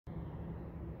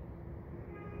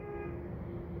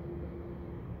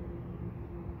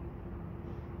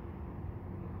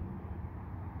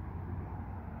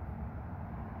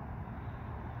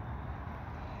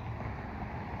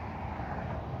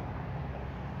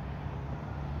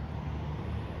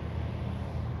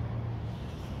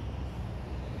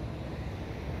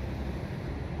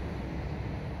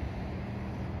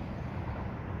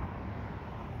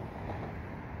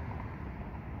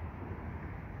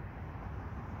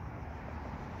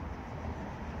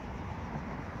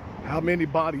how many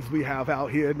bodies we have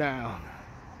out here now.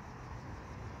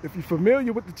 If you're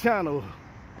familiar with the channel,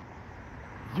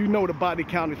 you know the body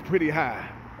count is pretty high.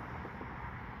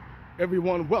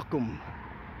 Everyone, welcome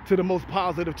to the most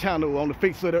positive channel on the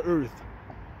face of the earth.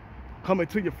 Coming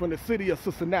to you from the city of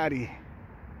Cincinnati.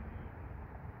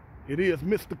 It is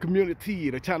Mr. Community,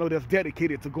 the channel that's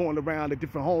dedicated to going around to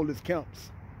different homeless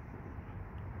camps.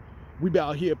 We be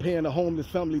out here paying the homeless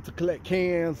family to collect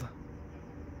cans,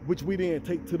 which we then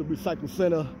take to the recycle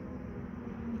center,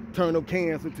 turn them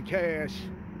cans into cash,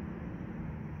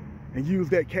 and use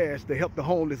that cash to help the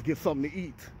homeless get something to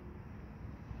eat.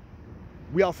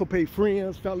 We also pay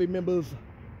friends, family members,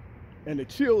 and the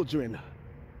children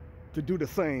to do the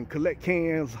same, collect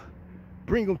cans,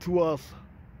 bring them to us,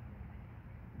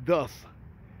 thus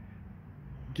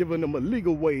giving them a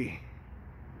legal way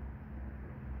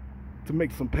to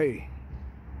make some pay.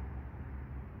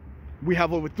 We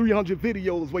have over 300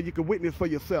 videos where you can witness for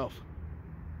yourself.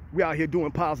 We out here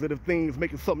doing positive things,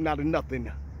 making something out of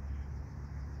nothing.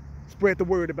 Spread the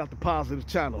word about the positive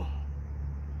channel.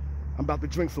 I'm about to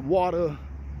drink some water,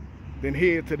 then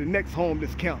head to the next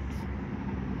homeless camp.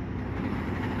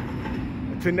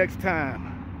 Until next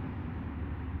time,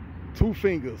 2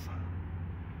 fingers,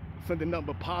 sending nothing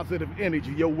but positive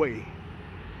energy your way.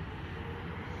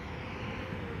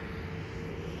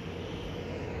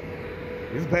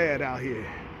 It's bad out here.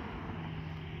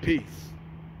 Peace.